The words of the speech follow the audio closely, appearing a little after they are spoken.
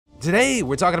Today,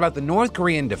 we're talking about the North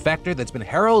Korean defector that's been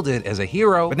heralded as a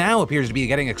hero, but now appears to be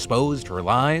getting exposed for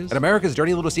lies. And America's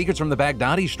dirty little secrets from the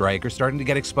Baghdadi strike are starting to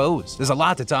get exposed. There's a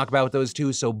lot to talk about with those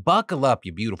two, so buckle up,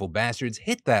 you beautiful bastards,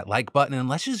 hit that like button, and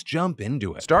let's just jump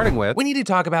into it. Starting with, we need to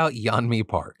talk about Yeonmi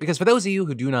Park. Because for those of you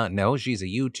who do not know, she's a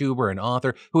YouTuber and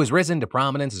author who has risen to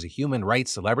prominence as a human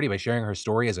rights celebrity by sharing her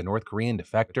story as a North Korean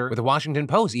defector, with the Washington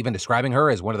Post even describing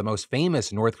her as one of the most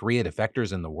famous North Korea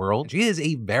defectors in the world. And she is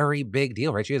a very big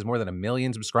deal, right? She has more than 1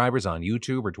 million subscribers on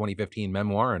YouTube. Her 2015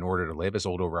 memoir, In Order to Live, has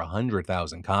sold over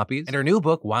 100,000 copies. And her new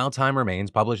book, While Time Remains,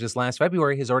 published this last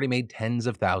February, has already made tens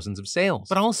of thousands of sales.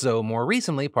 But also, more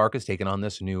recently, Park has taken on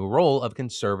this new role of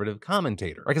conservative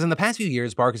commentator. Because in the past few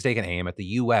years, Park has taken aim at the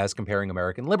US, comparing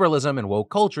American liberalism and woke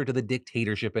culture to the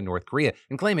dictatorship in North Korea,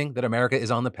 and claiming that America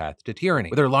is on the path to tyranny,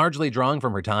 with her largely drawing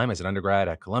from her time as an undergrad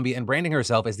at Columbia and branding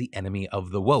herself as the enemy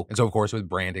of the woke. And so, of course, with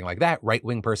branding like that,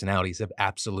 right-wing personalities have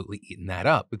absolutely eaten that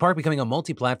up, with Park becoming a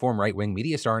multi-platform right-wing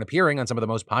media star and appearing on some of the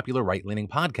most popular right-leaning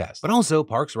podcasts. But also,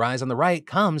 Park's rise on the right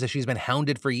comes as she's been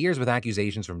hounded for years with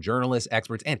accusations from journalists,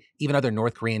 experts, and even other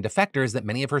North Korean defectors that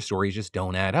many of her stories just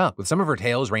don't add up, with some of her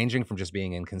tales ranging from just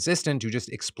being inconsistent to just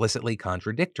explicitly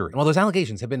contradictory. And while those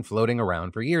allegations have been floating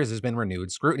around for years, there's been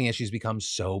renewed scrutiny as she's become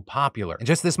so popular. And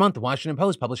just this month, the Washington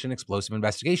Post published an explosive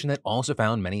investigation that also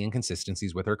found many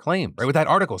inconsistencies with her claims. Right, with that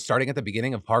article starting at the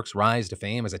beginning of Park's rise to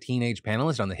fame as a teenage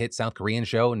panelist on the hit South Korean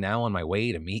show Now on My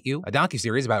Way to Meet You, a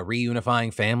docuseries about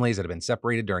reunifying families that have been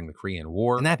separated during the Korean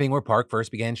War, and that being where Park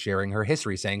first began sharing her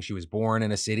history, saying she was born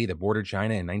in a city that bordered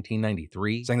China in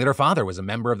 1993, saying that her father was a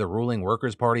member of the ruling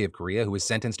Workers' Party of Korea who was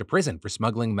sentenced to prison for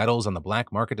smuggling metals on the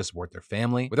black market to support their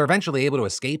family, with her eventually able to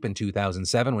escape in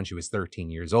 2007 when she was 13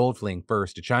 years old, fleeing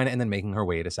first to China and then making her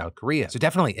way to South Korea. So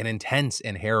definitely an intense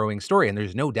and harrowing story, and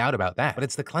there's no doubt about that. But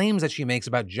it's the claims that she makes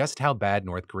about just how bad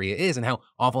North Korea is and how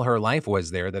awful her life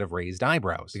was there that have raised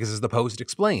eyebrows. Because as the Post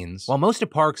explains, while most of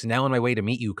Park's Now on My Way to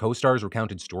Meet You co-stars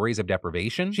recounted stories of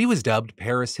deprivation, she was dubbed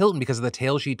Paris Hilton because of the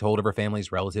tales she told of her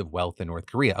family's relative wealth in North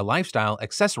Korea, a lifestyle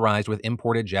accessorized with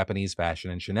imported Japanese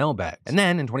fashion and Chanel bags. And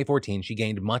then, in 2014, she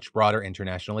gained much broader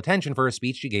international attention for a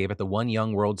speech she gave at the One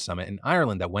Young World Summit in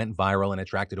Ireland that went viral and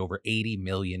attracted over 80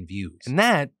 million views. And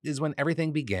that is when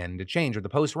everything began to change, with the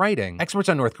Post writing, experts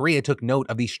on North Korea took note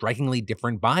of the strikingly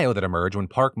different bio that emerged when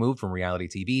Park moved from reality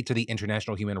TV to the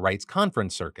International Human Rights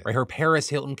Conference circuit. Right, her Paris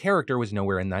Hilton character was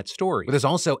nowhere in that story. But is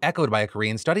also echoed by a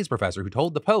Korean studies professor who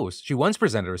told the Post she once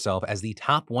presented herself as the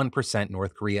top 1%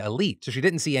 North Korea elite, so she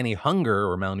didn't see any hunger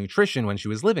or malnutrition when she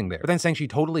was living there, but then saying she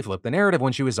totally flipped the narrative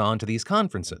when she was on to these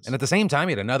conferences. And at the same time,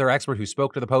 you had another expert who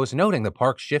spoke to the Post noting that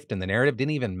Park's shift in the narrative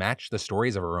didn't even match the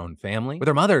stories of her own family, with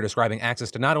her mother describing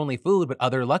access to not only food but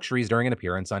other luxuries during an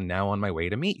appearance on Now on My Way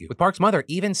to Meet You, with Park's mother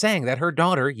even saying that her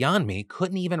daughter, Yeonmi,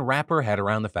 couldn't even wrap her head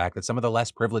around the fact that some of the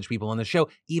less privileged people on the show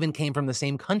even came from the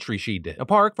same country she did. Now,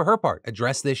 Park, for her part,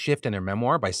 addressed this shift in her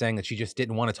memoir by saying that she just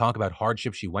didn't want to talk about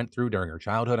hardships she went through during her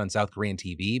childhood on South Korean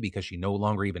TV because she no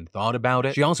longer even thought about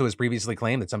it. She also has previously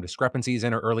claimed that some discrepancies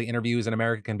in her early interviews in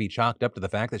America can be chalked up to the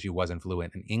fact that she wasn't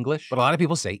fluent in English. But a lot of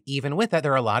people say, even with that,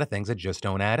 there are a lot of things that just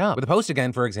don't add up. With the Post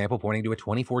again, for example, pointing to a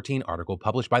 2014 article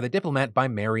published by The Diplomat by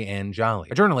Mary Ann Jolly,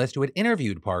 a journalist who had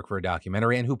interviewed Park for a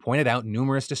documentary and who pointed out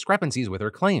numerous discrepancies with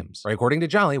her claims. Right, according to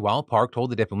Jolly, while Park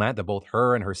told The Diplomat that both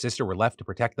her and her sister were left to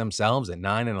protect themselves at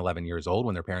 9 and 11 years old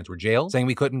when their parents were jailed, saying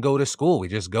we couldn't go to school, we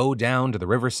just go down to the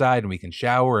riverside and we can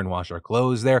shower and wash our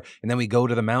clothes there, and then we go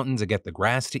to the mountains and get the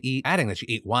grass to eat, adding that she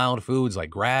ate wild foods like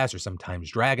grass or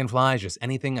sometimes dragonflies, just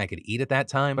anything I could eat at that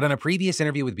time. But on a previous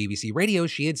interview with BBC Radio,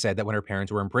 she had said that when her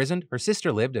parents were imprisoned, her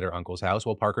sister lived at her uncle's house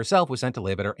while Park herself was sent to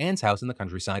live at her aunt's house in the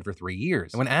countryside for 3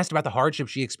 years. And when asked about the hardship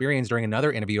she experienced during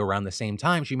another interview around the same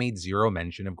time, she made zero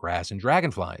mention of grass and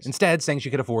dragonflies, instead saying she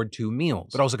could afford 2 meals,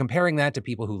 but also comparing that to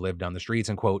people who lived on the streets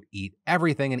and, quote, eat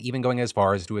everything, and even going as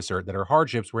far as to assert that her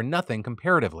hardships were nothing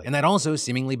comparatively, and that also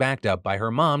seemingly backed up by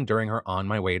her mom during her On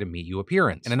My Way to Meet You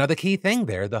appearance. And another key thing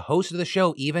there, the host of the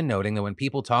show even noting that when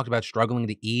people talked about struggling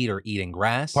to eat or eating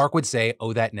grass, Park would say,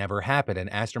 oh, that never happened,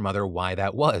 and asked her mother why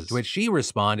that was, to which she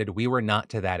responded, we were not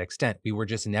to that extent. We were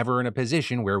just never in a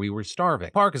position where we were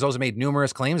starving. Park has also made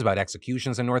numerous claims about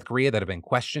executions in North Korea that have been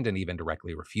questioned and even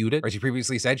directly refuted. Or she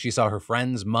previously said she saw her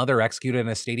friend's mother executed in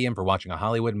a stadium for watching a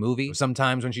Hollywood movie.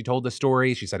 Sometimes when she told the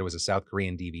story, she said it was a South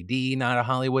Korean DVD, not a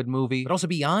Hollywood movie. But also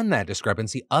beyond that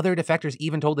discrepancy, other defectors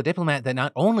even told The Diplomat that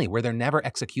not only were there never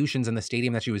executions in the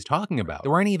stadium that she was talking about,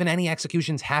 there weren't even any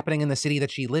executions happening in the city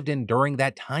that she lived in during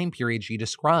that time period she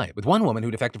described. With one woman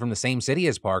who defected from the same city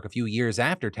as Park a few years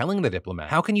after telling The Diplomat,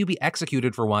 how can you be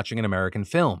executed for watching an American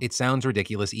film? It sounds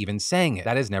ridiculous even saying it.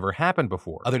 That has never happened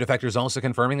before. Other defectors also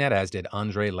confirming that, as did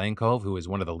Andrei Lenkov, who is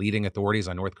one of the leading authorities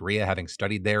on North Korea Korea, having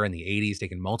studied there in the 80s,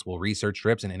 taken multiple research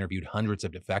trips, and interviewed hundreds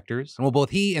of defectors. And while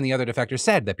both he and the other defectors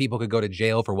said that people could go to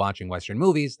jail for watching Western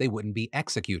movies, they wouldn't be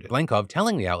executed. Blankov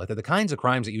telling the outlet that the kinds of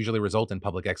crimes that usually result in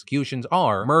public executions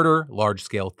are murder,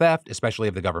 large-scale theft, especially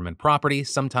of the government property,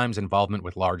 sometimes involvement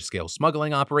with large-scale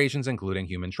smuggling operations, including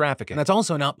human trafficking. And that's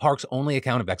also not Park's only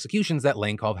account of executions that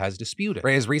Blankov has disputed.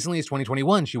 As recently as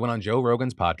 2021, she went on Joe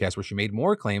Rogan's podcast where she made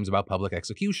more claims about public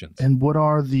executions. And what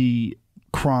are the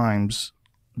crimes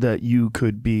that you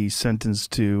could be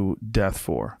sentenced to death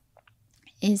for?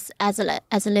 Is as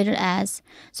little as,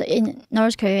 so in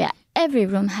North Korea, every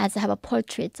room has to have a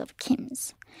portrait of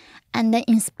Kims. And the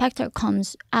inspector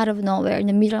comes out of nowhere in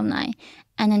the middle of the night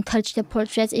and then touch the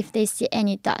portraits. If they see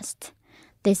any dust,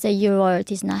 they say your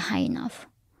royalty is not high enough.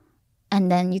 And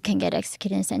then you can get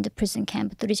executed and sent to prison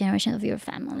camp 3 generations of your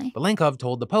family. But Blankov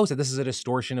told the Post that this is a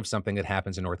distortion of something that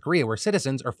happens in North Korea, where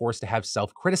citizens are forced to have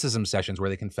self-criticism sessions where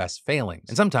they confess failings.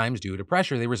 And sometimes, due to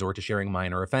pressure, they resort to sharing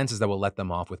minor offenses that will let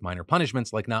them off with minor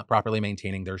punishments, like not properly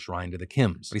maintaining their shrine to the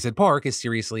Kims. But he said Park is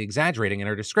seriously exaggerating, and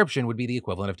her description would be the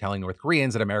equivalent of telling North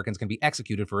Koreans that Americans can be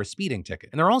executed for a speeding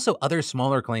ticket. And there are also other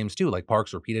smaller claims too, like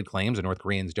Park's repeated claims that North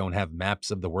Koreans don't have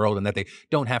maps of the world and that they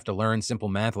don't have to learn simple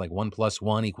math like 1 +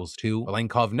 1 = 2.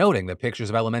 Blankov noting that pictures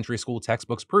of elementary school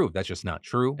textbooks prove that's just not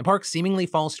true. And Park's seemingly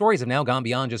false stories have now gone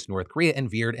beyond just North Korea and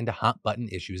veered into hot-button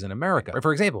issues in America.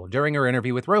 For example, during her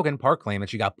interview with Rogan, Park claimed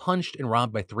that she got punched and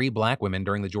robbed by 3 black women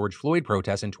during the George Floyd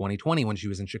protests in 2020 when she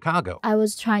was in Chicago. I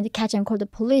was trying to catch and call the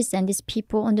police, and these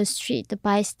people on the street, the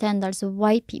bystanders,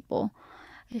 white people,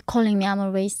 calling me I'm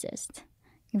a racist,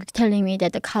 telling me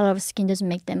that the color of skin doesn't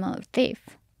make them a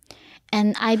thief.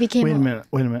 And I became...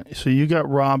 Wait a minute. So you got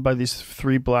robbed by these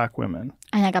 3 black women.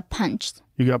 And I got punched.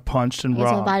 You got punched and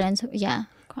robbed. Violence, yeah.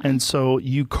 And so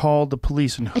you called the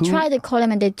police, and who... I tried to call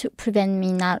them, and they prevent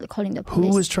me not calling the police.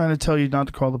 Who was trying to tell you not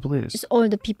to call the police? It's all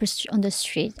the people on the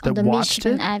street, that on the watched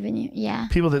Michigan it? Avenue, yeah.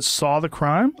 People that saw the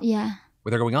crime? Yeah.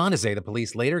 With her going on to say the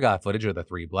police later got footage of the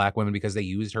 3 black women because they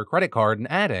used her credit card, and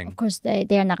adding, of course, they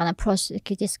are not going to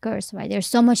prosecute these girls, right? There's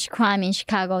so much crime in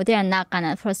Chicago. They are not going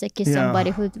to prosecute somebody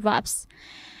who robs.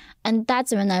 And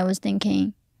that's when I was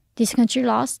thinking, this country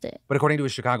lost it. But according to a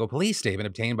Chicago police statement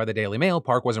obtained by the Daily Mail,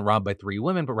 Park wasn't robbed by 3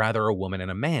 women, but rather a woman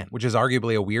and a man, which is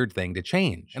arguably a weird thing to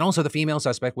change. And also the female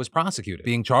suspect was prosecuted,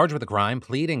 being charged with the crime,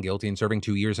 pleading guilty, and serving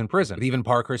 2 years in prison, with even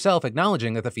Park herself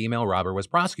acknowledging that the female robber was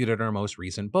prosecuted in her most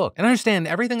recent book. And understand,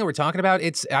 everything that we're talking about,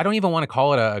 I don't even want to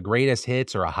call it a greatest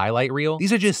hits or a highlight reel.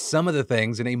 These are just some of the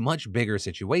things in a much bigger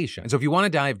situation. And so if you want to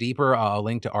dive deeper, I'll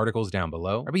link to articles down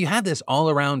below. But you have this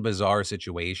all-around bizarre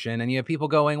situation, and you have people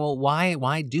going, well, why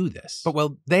do this? But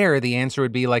well, there, the answer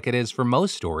would be like it is for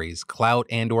most stories, clout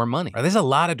and or money. There's a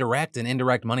lot of direct and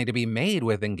indirect money to be made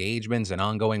with engagements and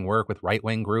ongoing work with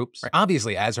right-wing groups.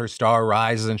 Obviously, as her star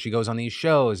rises and she goes on these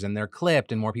shows and they're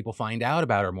clipped and more people find out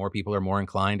about her, more people are more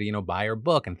inclined to, buy her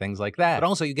book and things like that. But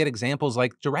also you get examples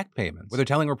like direct payments, where they're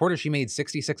telling reporters she made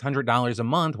 $6,600 a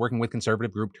month working with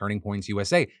conservative group Turning Points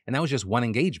USA, and that was just one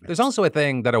engagement. There's also a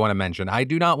thing that I want to mention. I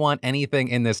do not want anything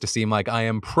in this to seem like I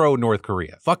am pro-North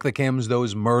Korea. Fuck the Kims,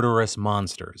 those murderous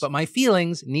monsters. But my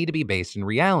feelings need to be based in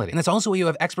reality. And that's also why you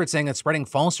have experts saying that spreading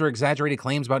false or exaggerated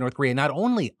claims about North Korea not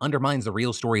only undermines the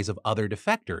real stories of other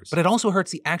defectors, but it also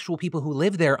hurts the actual people who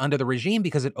live there under the regime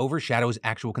because it overshadows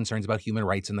actual concerns about human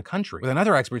rights in the country. With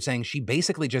another expert saying she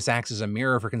basically just acts as a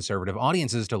mirror for conservative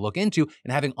audiences to look into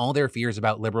and having all their fears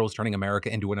about liberals turning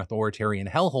America into an authoritarian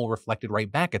hellhole reflected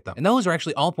right back at them. And those are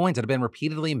actually all points that have been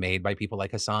repeatedly made by people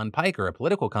like Hasan, Piker, a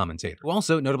political commentator, who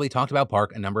also notably talked about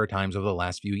Park a number of times over the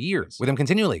last few years, with him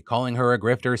continually calling her a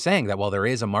grifter, saying that while there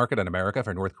is a market in America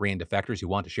for North Korean defectors who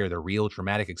want to share their real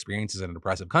traumatic experiences in an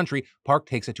oppressive country, Park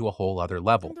takes it to a whole other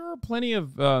level. There are plenty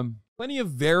of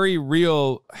very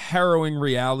real harrowing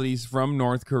realities from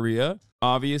North Korea,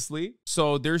 obviously.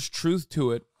 So there's truth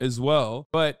to it as well.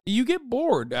 But you get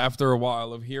bored after a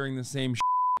while of hearing the same shit.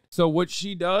 So what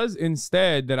she does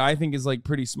instead that I think is like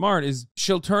pretty smart is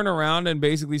she'll turn around and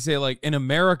basically say like, in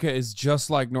America is just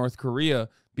like North Korea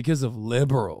because of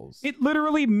liberals. It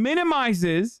literally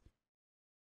minimizes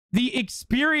the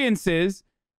experiences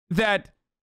that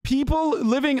people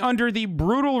living under the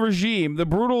brutal regime, the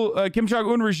brutal Kim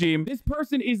Jong-un regime, this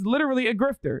person is literally a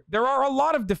grifter. There are a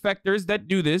lot of defectors that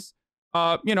do this.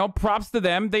 Props to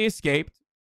them. They escaped.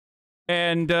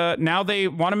 And now they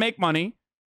want to make money.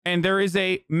 And there is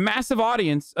a massive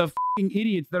audience of fucking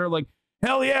idiots that are like,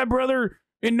 hell yeah, brother.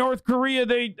 In North Korea,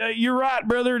 you're right,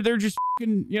 brother. They're just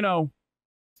fucking,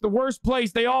 the worst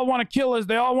place. They all want to kill us.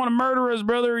 They all want to murder us,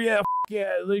 brother. Yeah,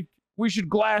 yeah. Like, we should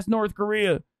glass North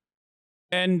Korea.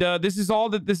 And this is all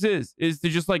that this is to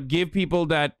just like give people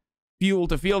that fuel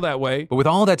to feel that way. But with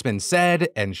all that's been said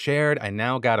and shared, I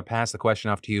now gotta pass the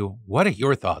question off to you. What are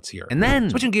your thoughts here? And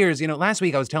then, switching gears, last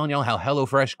week I was telling y'all how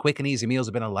HelloFresh quick and easy meals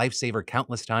have been a lifesaver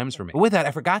countless times for me. But with that,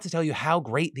 I forgot to tell you how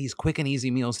great these quick and easy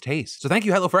meals taste. So thank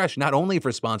you, HelloFresh, not only for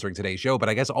sponsoring today's show, but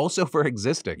I guess also for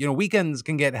existing. Weekends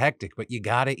can get hectic, but you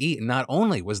gotta eat. And not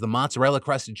only was the mozzarella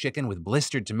crusted chicken with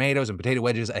blistered tomatoes and potato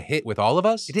wedges a hit with all of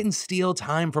us, it didn't steal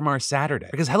time from our Saturday.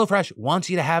 Because HelloFresh wants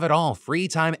you to have it all, free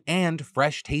time and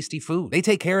fresh, tasty food. They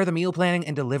take care of the meal planning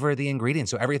and deliver the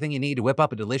ingredients, so everything you need to whip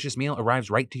up a delicious meal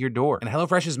arrives right to your door. And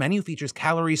HelloFresh's menu features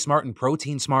calorie-smart and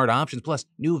protein-smart options, plus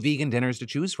new vegan dinners to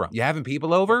choose from. You having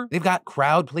people over? They've got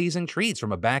crowd-pleasing treats,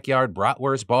 from a backyard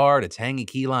bratwurst bar to tangy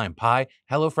key lime pie.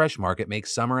 HelloFresh Market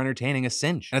makes summer entertaining a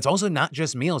cinch. And it's also not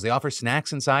just meals, they offer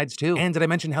snacks and sides too. And did I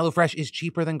mention HelloFresh is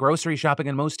cheaper than grocery shopping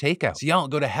and most takeout? So y'all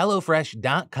go to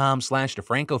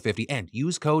HelloFresh.com/DeFranco50 and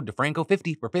use code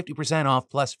DeFranco50 for 50% off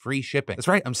plus free shipping. That's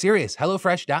right, I'm serious.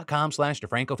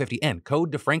 HelloFresh.com/DeFranco50 and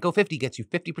code DeFranco50 gets you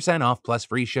 50% off plus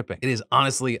free shipping. It is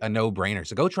honestly a no-brainer,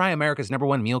 so go try America's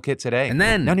 #1 meal kit today. And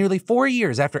then, now nearly 4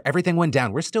 years after everything went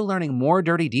down, we're still learning more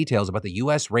dirty details about the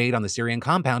U.S. raid on the Syrian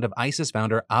compound of ISIS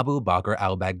founder Abu Bakr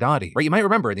al-Baghdadi. Right, you might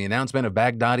remember in the announcement of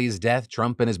Baghdadi's death,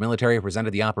 Trump and his military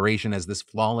presented the operation as this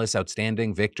flawless,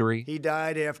 outstanding victory. He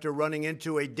died after running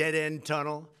into a dead-end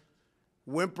tunnel,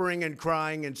 whimpering and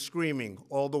crying and screaming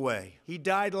all the way. He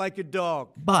died like a dog.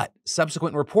 But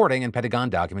subsequent reporting and Pentagon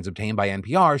documents obtained by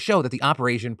NPR show that the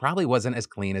operation probably wasn't as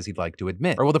clean as he'd like to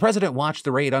admit. Or while the president watched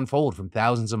the raid unfold from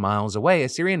thousands of miles away, a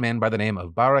Syrian man by the name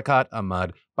of Barakat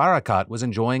Ahmad Barakat was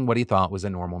enjoying what he thought was a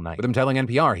normal night. With him telling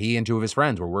NPR he and 2 of his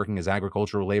friends were working as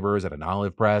agricultural laborers at an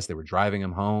olive press. They were driving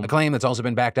him home. A claim that's also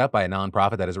been backed up by a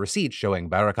nonprofit that has receipts showing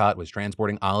Barakat was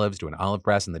transporting olives to an olive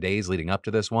press in the days leading up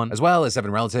to this one, as well as 7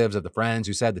 relatives of the friends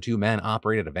who said the 2 men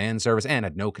operated a van service and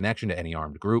had no connection to any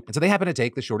armed group. And so they happened to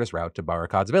take the shortest route to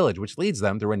Barakat's village, which leads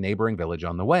them through a neighboring village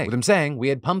on the way. With him saying, we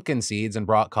had pumpkin seeds and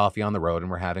brought coffee on the road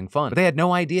and were having fun. But they had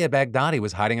no idea Baghdadi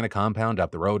was hiding in a compound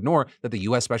up the road, nor that the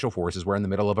U.S. Special Forces were in the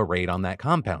middle of a raid on that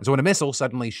compound. So when a missile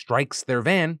suddenly strikes their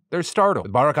van, they're startled.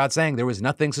 With Barakat saying there was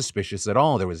nothing suspicious at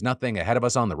all. There was nothing ahead of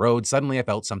us on the road. Suddenly I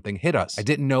felt something hit us. I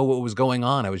didn't know what was going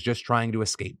on. I was just trying to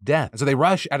escape death. And so they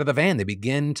rush out of the van. They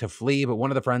begin to flee, but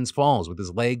one of the friends falls with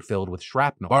his leg filled with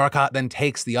shrapnel. Barakat then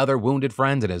takes the other wounded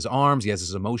friend in his arms. He has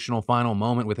this emotional final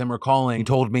moment with him recalling, he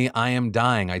told me I am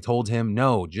dying. I told him,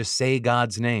 no, just say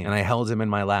God's name. And I held him in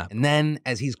my lap. And then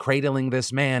as he's cradling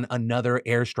this man, another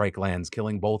airstrike lands,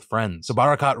 killing both friends. So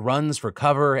Barakat runs for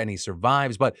cover and he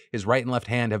survives, but his right and left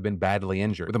hand have been badly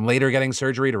injured, with him later getting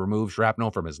surgery to remove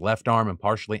shrapnel from his left arm and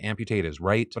partially amputate his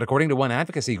right. But according to one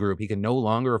advocacy group, he can no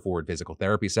longer afford physical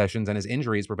therapy sessions, and his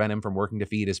injuries prevent him from working to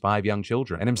feed his 5 young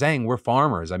children. And him saying, we're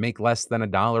farmers, I make less than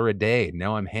 $1 a day.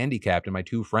 Now I'm handicapped and my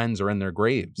 2 friends are in their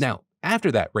graves. Now,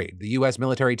 after that raid, the U.S.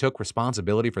 military took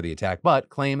responsibility for the attack, but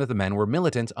claimed that the men were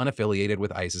militants unaffiliated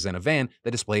with ISIS in a van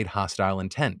that displayed hostile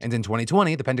intent. And in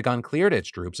 2020, the Pentagon cleared its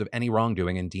troops of any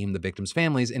wrongdoing and deemed the victims'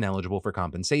 families ineligible for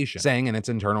compensation, saying in its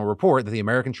internal report that the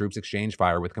American troops exchanged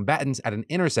fire with combatants at an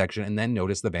intersection and then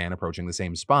noticed the van approaching the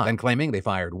same spot, then claiming they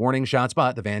fired warning shots,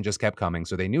 but the van just kept coming,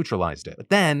 so they neutralized it. But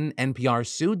then, NPR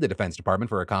sued the Defense Department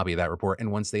for a copy of that report,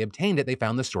 and once they obtained it, they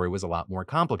found the story was a lot more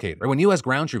complicated. When U.S.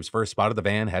 ground troops first spotted the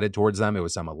van headed towards them, it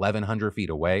was some 1,100 feet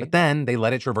away, but then they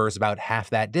let it traverse about half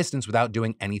that distance without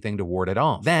doing anything to ward it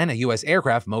off. Then a U.S.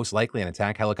 aircraft, most likely an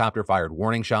attack helicopter, fired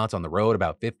warning shots on the road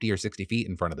about 50 or 60 feet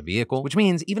in front of the vehicle, which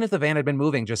means even if the van had been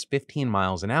moving just 15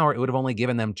 miles an hour, it would have only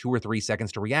given them 2 or 3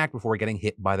 seconds to react before getting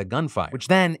hit by the gunfire, which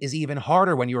then is even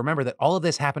harder when you remember that all of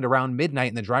this happened around midnight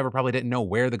and the driver probably didn't know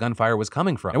where the gunfire was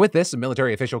coming from. And with this, a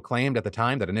military official claimed at the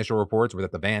time that initial reports were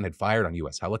that the van had fired on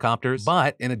U.S. helicopters,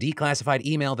 but in a declassified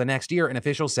email the next year, an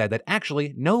official said that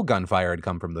actually no gunfire had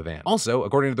come from the van. Also,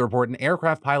 according to the report, an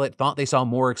aircraft pilot thought they saw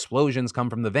more explosions come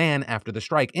from the van after the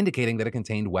strike, indicating that it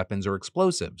contained weapons or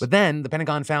explosives. But then, the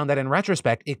Pentagon found that in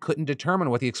retrospect, it couldn't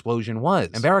determine what the explosion was,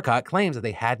 and Barakat claims that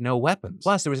they had no weapons.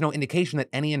 Plus, there was no indication that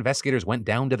any investigators went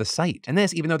down to the site. And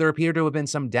this, even though there appeared to have been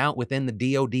some doubt within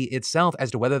the DoD itself as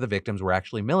to whether the victims were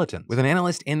actually militants, with an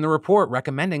analyst in the report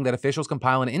recommending that officials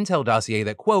compile an intel dossier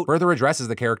that, quote, further addresses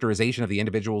the characterization of the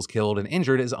individuals killed and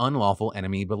injured as unlawful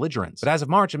enemy belligerents. But as of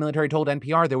March, the military told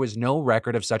NPR there was no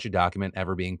record of such a document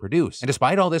ever being produced. And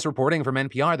despite all this reporting from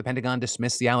NPR, the Pentagon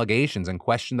dismissed the allegations and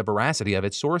questioned the veracity of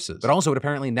its sources. But also, it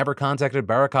apparently never contacted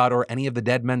Barakat or any of the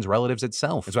dead men's relatives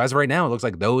itself. And so as of right now, it looks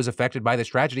like those affected by this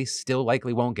tragedy still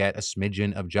likely won't get a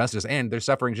smidgen of justice, and their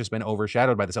suffering's just been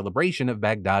overshadowed by the celebration of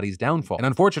Baghdadi's downfall. And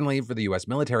unfortunately for the U.S.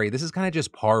 military, this is kind of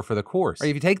just par for the course. Right,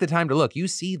 if you take the time to look, you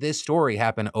see this story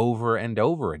happen over and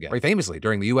over again. Right, famously,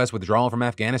 during the U.S. withdrawal from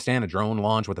Afghanistan, a drone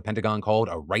launch with the Pentagon called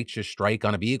a righteous strike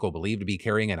on a vehicle believed to be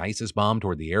carrying an ISIS bomb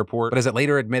toward the airport. But as it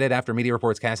later admitted after media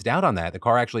reports cast doubt on that, the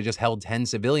car actually just held 10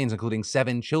 civilians, including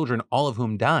 7 children, all of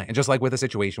whom died. And just like with the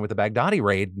situation with the Baghdadi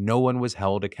raid, no one was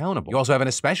held accountable. You also have an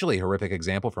especially horrific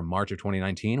example from March of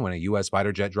 2019 when a U.S.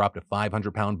 fighter jet dropped a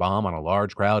 500-pound bomb on a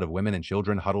large crowd of women and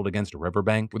children huddled against a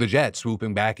riverbank, with the jet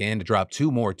swooping back in to drop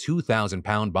 2 more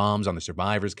 2,000-pound bombs on the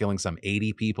survivors, killing some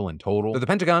 80 people in total. But the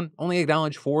Pentagon only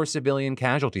acknowledged 4 civilian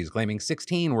casualties, claiming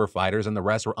 16 were fighters and the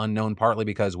rest were unknown, partly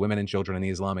because women and children in the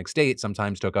Islamic State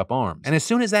sometimes took up arms. And as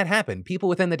soon as that happened, people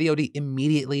within the DoD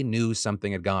immediately knew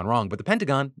something had gone wrong, but the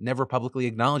Pentagon never publicly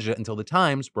acknowledged it until the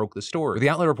Times broke the story, with the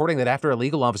outlet reporting that after a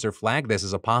legal officer flagged this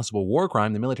as a possible war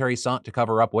crime, the military sought to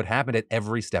cover up what happened at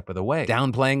every step of the way,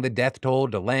 downplaying the death toll,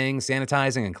 delaying,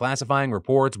 sanitizing, and classifying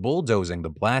reports, bulldozing the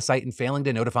blast site, and failing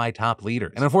to notify top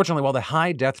leaders. And unfortunately, while the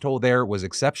high death toll there was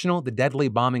exceptional, the deadly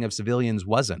bombing of civilians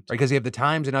wasn't, right? Because you have the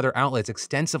Times and other outlets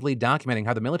extensively documenting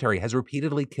how the military has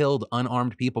repeatedly killed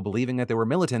unarmed people believing that they were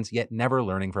militants, yet never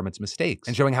learning from its mistakes,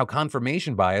 and showing how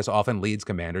confirmation bias often leads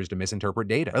commanders to misinterpret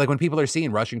data. Or like when people are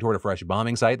seen rushing toward a fresh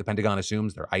bombing site, the Pentagon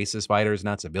assumes they're ISIS fighters,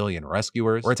 not civilian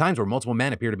rescuers. Or at times where multiple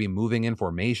men appear to be moving in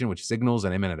formation, which signals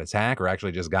an imminent attack, or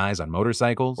actually just guys on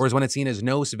motorcycles. Or as when it's seen as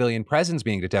no civilian presence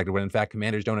being detected, when in fact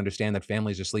commanders don't understand that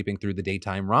families are sleeping through the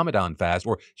daytime Ramadan fast,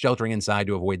 or sheltering inside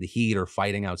to avoid the heat, or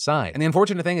fighting outside. And the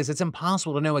unfortunate thing is it's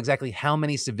impossible to know exactly how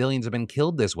many civilians have been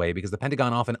killed this way, because the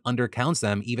Pentagon often undercounts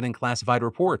them even in classified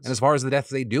reports. And as far as the deaths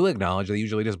they do acknowledge, they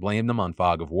usually just blame them on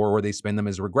fog of war, where they spin them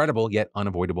as regrettable yet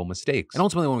unavoidable mistakes. And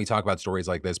ultimately, when we talk about stories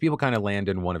like this, people kind of land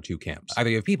in one of two camps. Either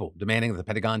you have people demanding that the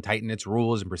Pentagon tighten its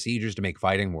rules and procedures to make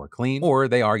fighting more clean, or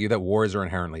they argue that wars are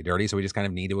inherently dirty, so we just kind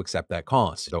of need to accept that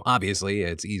cost. So obviously,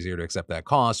 it's easier to accept that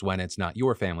cost when it's not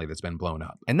your family that's been blown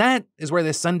up. And that is where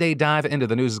this Sunday dive into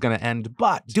the news is going to end.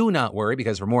 But do not worry,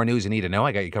 because for more news you need to know,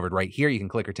 I got you covered right here. You can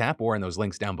click or tap or in those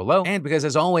links down below. And because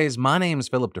as always, my name's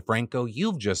Philip DeFranco.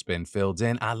 You've just been filled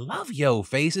in. I love yo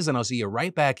faces, and I'll see you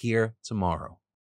right back here tomorrow.